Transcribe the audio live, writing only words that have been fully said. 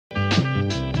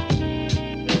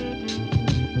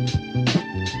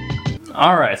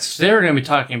Alright, so today we're going to be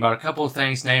talking about a couple of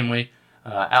things, namely,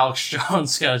 Alex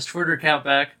Jones got his Twitter account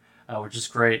back, which is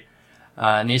great.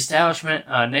 And the establishment,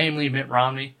 namely Mitt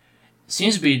Romney,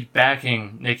 seems to be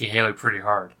backing Nikki Haley pretty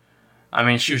hard. I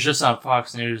mean, she was just on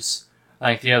Fox News, I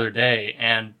think, the other day,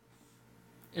 and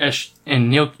if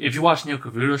you watch Neil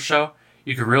Cavuto's show,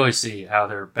 you could really see how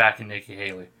they're backing Nikki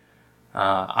Haley.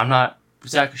 I'm not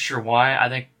exactly sure why. I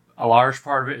think a large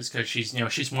part of it is because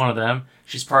she's one of them.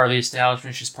 She's part of the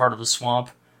establishment. She's part of the swamp.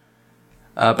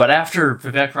 But after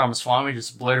Vivek Ramaswamy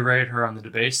just obliterated her on the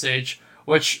debate stage,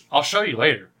 which I'll show you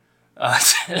later,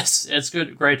 it's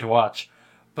great to watch.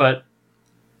 But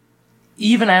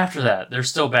even after that, they're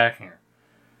still backing her.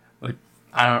 Like,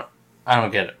 I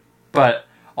don't get it. But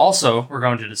also, we're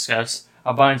going to discuss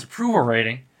how Biden's approval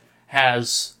rating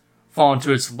has fallen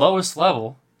to its lowest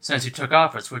level since he took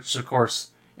office, which, of course,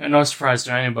 no surprise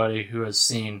to anybody who has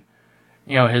seen,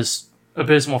 his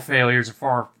abysmal failures of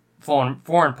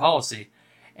foreign policy,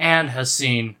 and has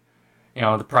seen,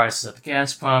 the prices at the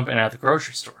gas pump and at the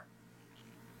grocery store.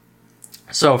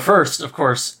 So first, of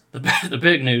course, the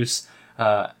big news: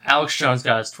 Alex Jones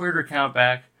got his Twitter account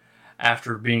back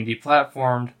after being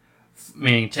deplatformed,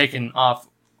 meaning taken off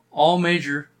all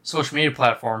major social media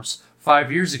platforms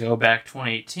 5 years ago, back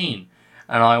 2018.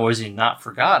 And not only was he not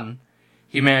forgotten,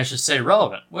 he managed to stay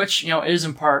relevant, which, is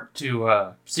in part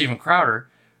to Steven Crowder,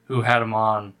 who had him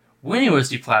on when he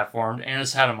was deplatformed and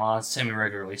has had him on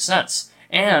semi-regularly since.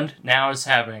 And now is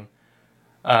having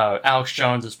Alex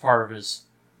Jones as part of his,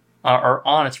 or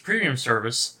on its premium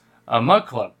service, Mug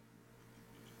Club,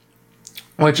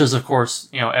 which is, of course,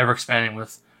 ever expanding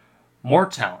with more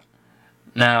talent.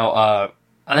 Now,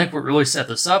 I think what really set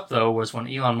this up, though, was when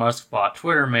Elon Musk bought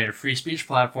Twitter, made a free speech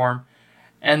platform,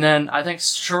 and then I think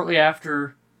shortly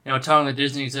after, telling the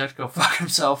Disney exec to go fuck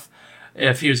himself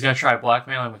if he was going to try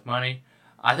blackmailing with money,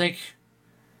 I think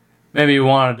maybe he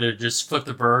wanted to just flip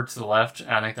the bird to the left, and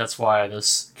I think that's why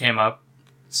this came up,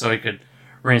 so he could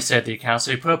reinstate the account.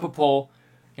 So he put up a poll,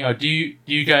 do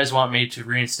you guys want me to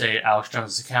reinstate Alex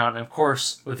Jones' account? And of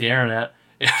course, with the internet,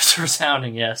 it was a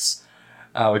resounding yes,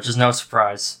 which is no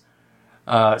surprise.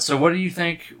 So what do you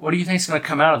think? What do you think is going to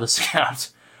come out of this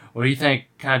account? What do you think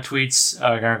kind of tweets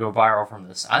are going to go viral from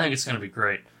this? I think it's going to be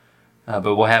great,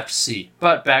 but we'll have to see.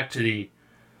 But back to the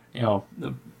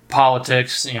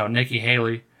politics. Nikki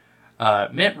Haley,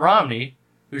 Mitt Romney,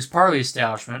 who's part of the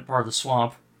establishment, part of the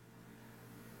swamp,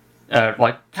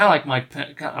 like Mike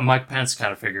Pence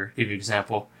kind of figure. To give you an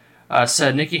example,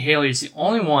 said Nikki Haley is the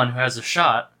only one who has a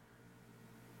shot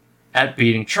at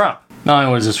beating Trump. Not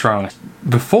only was this wrong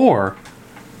before,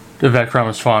 Vivek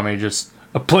Ramaswamy just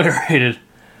obliterated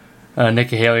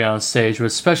Nikki Haley on stage,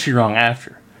 was especially wrong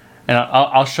after. And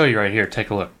I'll show you right here. Take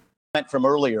a look. From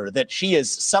earlier that she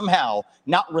is somehow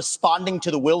not responding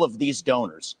to the will of these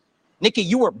donors. Nikki,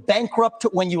 you were bankrupt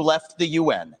when you left the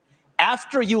UN.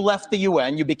 After you left the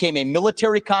UN, you became a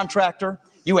military contractor.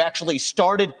 You actually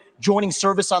started joining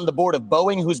service on the board of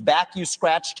Boeing, whose back you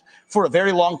scratched for a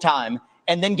very long time,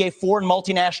 and then gave foreign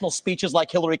multinational speeches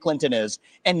like Hillary Clinton is,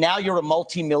 and now you're a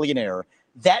multimillionaire.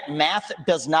 That math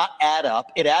does not add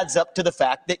up. It adds up to the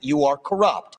fact that you are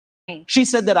corrupt. She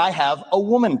said that I have a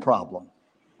woman problem.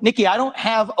 Nikki, I don't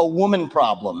have a woman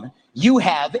problem. You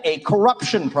have a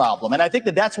corruption problem. And I think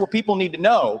that that's what people need to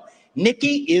know.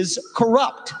 Nikki is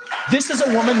corrupt. This is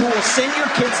a woman who will send your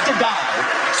kids to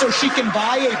die so she can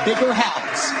buy a bigger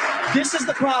house. This is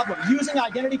the problem. Using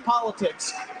identity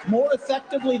politics more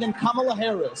effectively than Kamala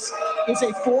Harris is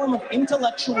a form of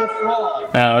intellectual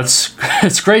fraud. Now,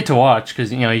 it's great to watch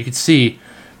because, you can see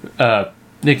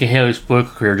Nikki Haley's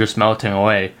political career just melting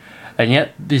away. And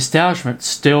yet the establishment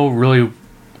still really,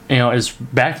 is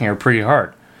backing her pretty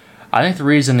hard. I think the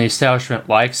reason the establishment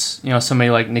likes, somebody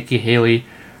like Nikki Haley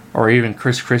or even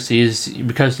Chris Christie is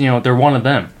because, they're one of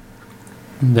them.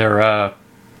 They're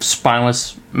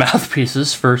spineless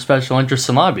mouthpieces for special interests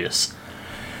and lobbyists.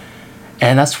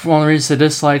 And that's one of the reasons they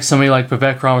dislike somebody like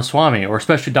Vivek Ramaswamy, or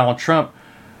especially Donald Trump,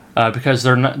 because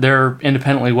they're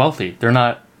independently wealthy. They're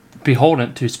not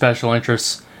beholden to special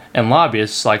interests and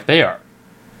lobbyists like they are.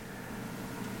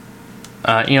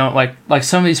 Like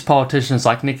some of these politicians,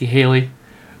 like Nikki Haley,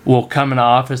 will come into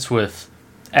office with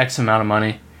X amount of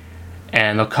money,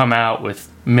 and they'll come out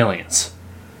with millions,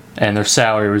 and their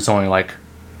salary was only like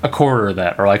a quarter of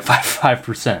that, or like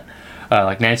 5%,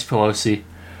 like Nancy Pelosi,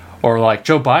 or like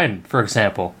Joe Biden, for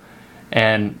example.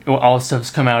 And all this stuff has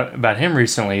come out about him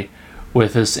recently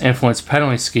with his influence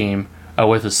peddling scheme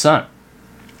with his son.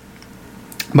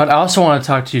 But I also want to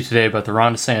talk to you today about the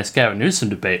Ron DeSantis-Gavin Newsom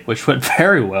debate, which went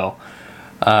very well.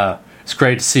 It's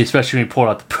great to see, especially when he pulled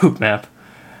out the poop map.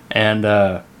 And,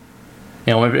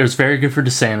 it was very good for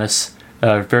DeSantis.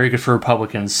 very good for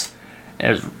Republicans.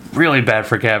 And it was really bad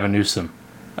for Gavin Newsom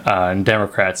and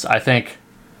Democrats. I think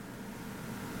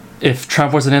if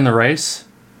Trump wasn't in the race,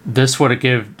 this would have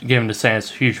given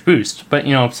DeSantis a huge boost. But,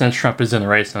 since Trump is in the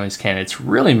race, none of these candidates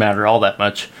really matter all that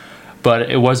much.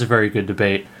 But it was a very good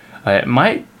debate. It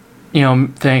might,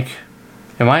 it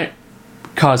might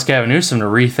cause Gavin Newsom to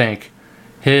rethink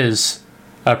his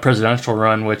presidential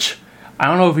run, which I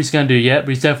don't know if he's going to do yet, but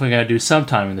he's definitely going to do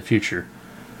sometime in the future.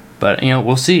 But,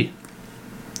 we'll see.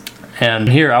 And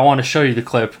here, I want to show you the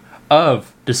clip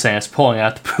of DeSantis pulling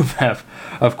out the poop map,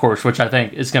 of course, which I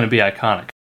think is going to be iconic.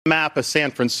 Map of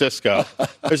San Francisco.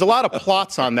 There's a lot of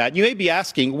plots on that. You may be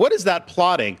asking, what is that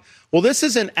plotting? Well, this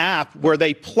is an app where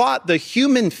they plot the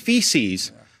human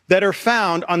feces that are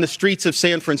found on the streets of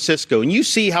San Francisco. And you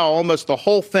see how almost the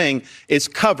whole thing is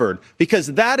covered, because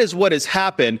that is what has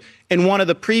happened in one of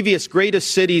the previous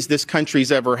greatest cities this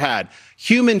country's ever had.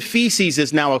 Human feces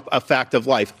is now a fact of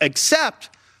life, except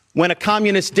when a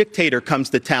communist dictator comes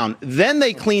to town. Then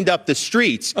they cleaned up the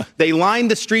streets. They lined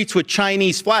the streets with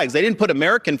Chinese flags. They didn't put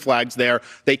American flags there.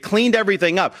 They cleaned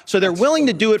everything up. So they're willing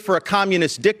to do it for a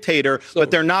communist dictator,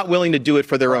 but they're not willing to do it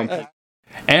for their own people.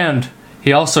 And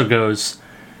he also goes,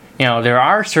 there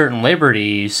are certain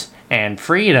liberties and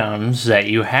freedoms that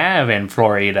you have in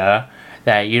Florida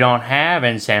that you don't have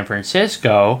in San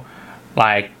Francisco,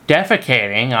 like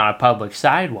defecating on a public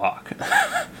sidewalk,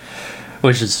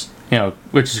 which is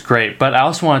great. But I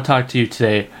also want to talk to you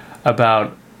today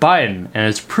about Biden, and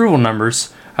his approval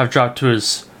numbers have dropped to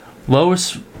his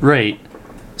lowest rate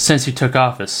since he took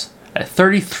office at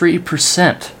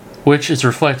 33%, which is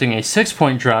reflecting a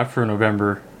 6-point drop for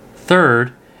November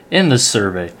 3rd in this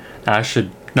survey. Now, I should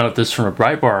note this from a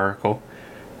Breitbart article.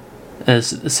 It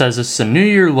says it's a new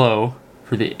year low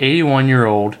for the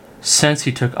 81-year-old since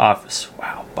he took office.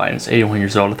 Wow, Biden's 81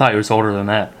 years old. I thought he was older than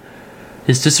that.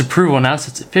 His disapproval now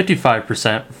sits at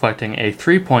 55%, reflecting a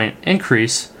 3-point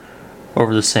increase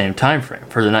over the same time frame.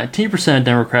 Further, 19% of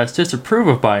Democrats disapprove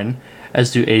of Biden,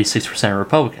 as do 86% of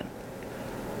Republicans.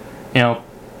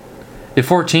 The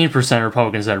 14% of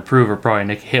Republicans that approve are probably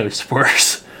Nikki Haley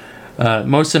supporters.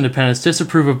 Most independents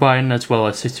disapprove of Biden, as well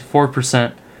as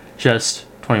 64%, just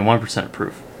 21%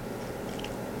 approve.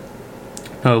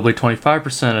 Notably,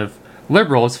 25% of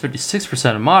liberals,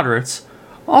 56% of moderates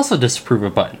also disapprove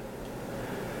of Biden.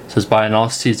 It says Biden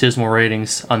also sees dismal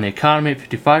ratings on the economy at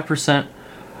 55%.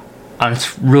 I'm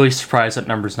really surprised that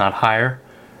number's not higher,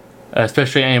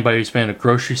 especially anybody who's been in a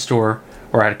grocery store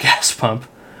or at a gas pump.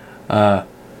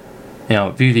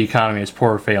 View the economy as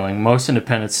poor or failing. Most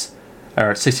independents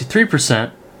are at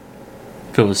 63%,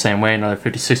 feel the same way. Another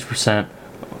 56%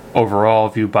 overall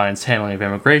view Biden's handling of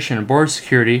immigration and border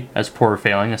security as poor or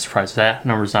failing. I'm surprised that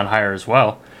number's not higher as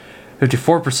well.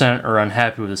 54% are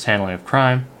unhappy with his handling of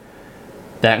crime.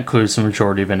 That includes the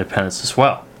majority of independents as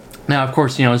well. Now, of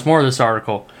course, there's more of this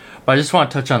article, but I just want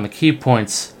to touch on the key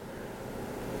points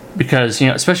because,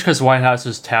 especially because the White House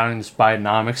is touting this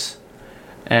Bidenomics,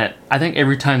 and I think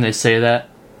every time they say that,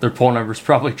 their poll numbers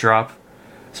probably drop,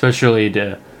 especially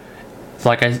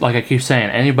like I keep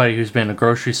saying, anybody who's been in a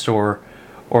grocery store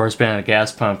or has been at a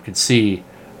gas pump can see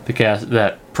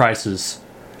that prices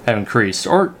have increased,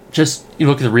 or just you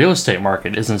look at the real estate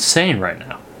market is insane right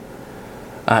now.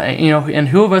 And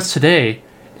who of us today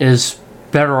is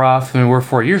better off than we were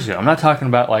 4 years ago? I'm not talking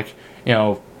about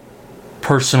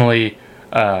personally,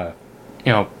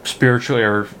 spiritually,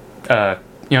 or any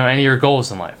of your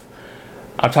goals in life.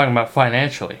 I'm talking about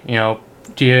financially.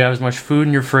 Do you have as much food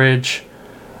in your fridge?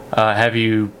 Have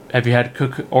you had to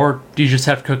cook, or do you just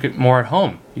have to cook it more at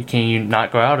home? Can you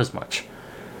not go out as much?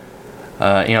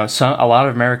 A lot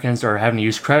of Americans are having to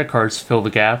use credit cards to fill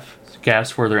the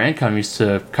gaps where their income used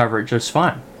to cover it just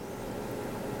fine.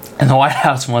 And the White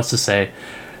House wants to say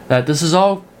that this is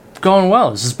all going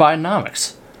well. This is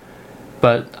Bidenomics.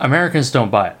 But Americans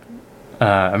don't buy it.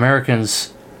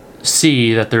 Americans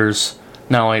see that there's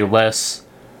not only less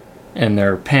in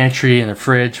their pantry and their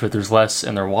fridge, but there's less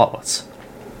in their wallets.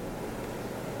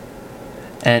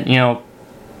 And, the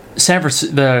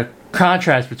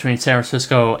contrast between San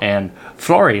Francisco and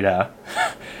Florida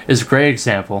is a great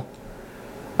example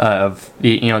of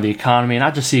the economy,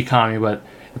 not just the economy, but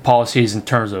the policies in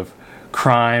terms of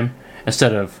crime.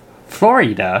 Instead of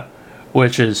Florida,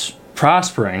 which is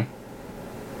prospering,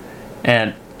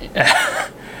 and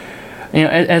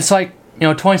it's like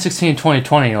 2016,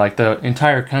 2020, like the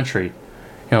entire country,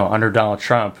 under Donald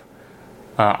Trump.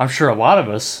 I'm sure a lot of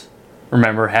us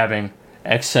remember having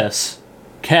excess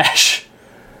cash.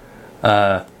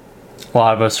 A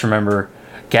lot of us remember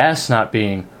gas not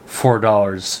being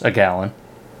 $4 a gallon.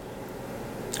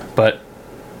 But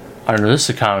under this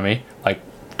economy, like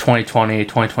 2020,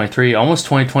 2023, almost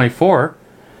 2024,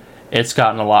 it's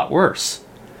gotten a lot worse.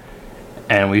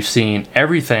 And we've seen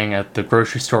everything at the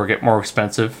grocery store get more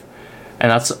expensive.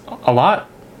 And that's a lot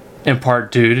in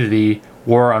part due to the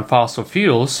war on fossil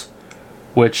fuels,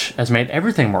 which has made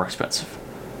everything more expensive.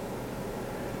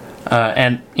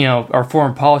 And, our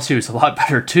foreign policy was a lot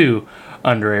better too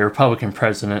under a Republican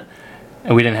president.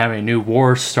 And we didn't have any new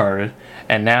wars started.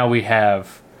 And now we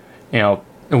have,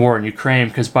 the war in Ukraine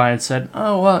because Biden said,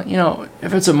 oh, well,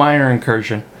 if it's a minor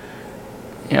incursion,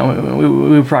 we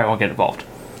probably won't get involved.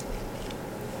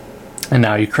 And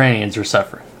now Ukrainians are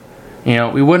suffering.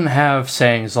 We wouldn't have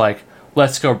sayings like,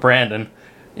 let's go Brandon,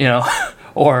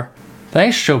 or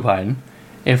thanks Joe Biden,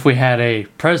 if we had a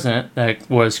president that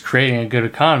was creating a good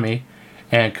economy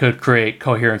and could create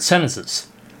coherent sentences.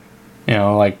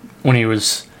 Like when he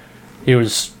was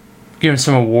giving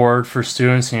some award for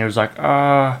students and he was like,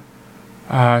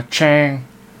 Chang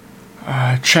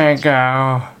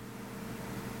Gao,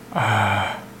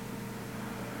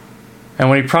 and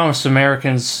when he promised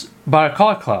Americans buy a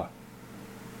cauliflower,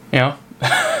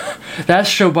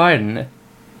 that's Joe Biden,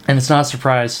 and it's not a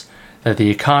surprise that the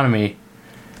economy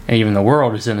and even the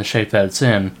world is in the shape that it's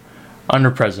in under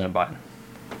President Biden.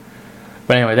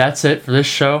 But anyway, that's it for this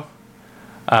show.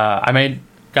 Got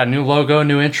a new logo,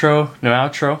 new intro, new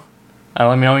outro.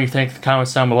 Let me know what you think in the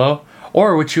comments down below,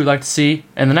 or what you would like to see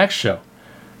in the next show.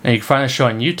 And you can find the show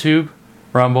on YouTube,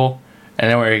 Rumble,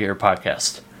 and anywhere you get your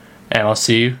podcast. And I'll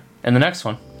see you in the next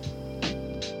one.